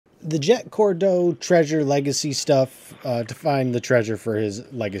the Jet Kordos treasure legacy stuff, to find the treasure for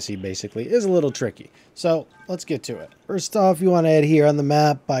his legacy, basically, is a little tricky. So let's get to it. First off, you want to head here on the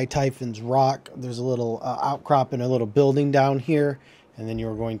map by Typhon's Rock. There's a little outcrop and a little building down here. And then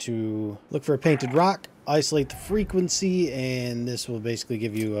you're going to look for a painted rock, isolate the frequency, and this will basically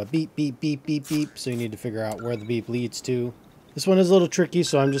give you a beep, beep, beep, beep, beep. So you need to figure out where the beep leads to. This one is a little tricky,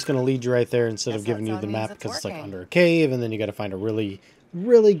 so I'm just going to lead you right there instead of giving you the map, because it's like under a cave, and then you got to find a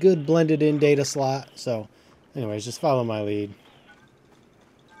really good blended in data slot. So anyways, just follow my lead.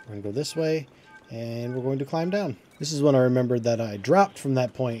 We're going to go this way, and we're going to climb down. This is when I remembered that I dropped from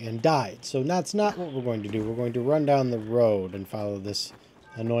that point and died. So that's not what we're going to do. We're going to run down the road and follow this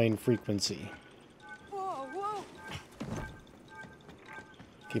annoying frequency. Whoa, whoa.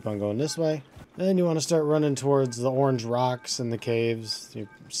 Keep on going this way. Then you want to start running towards the orange rocks and the caves. Your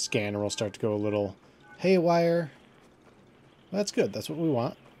scanner will start to go a little haywire. That's good. That's what we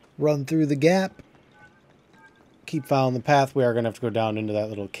want. Run through the gap. Keep following the path. We are going to have to go down into that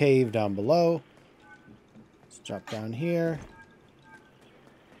little cave down below. Let's drop down here.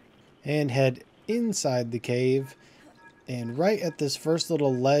 And head inside the cave. And right at this first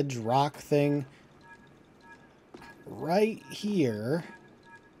little ledge rock thing, right here,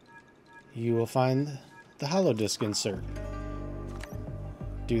 you will find the hollow disk insert.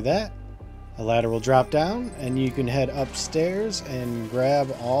 Do that. A ladder will drop down, and you can head upstairs and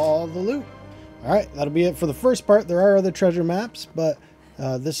grab all the loot. Alright, that'll be it for the first part. There are other treasure maps, but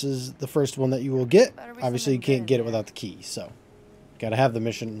this is the first one that you will get. Obviously, you can't get it without the key, so gotta have the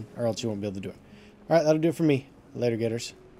mission, or else you won't be able to do it. Alright, that'll do it for me. Later, getters.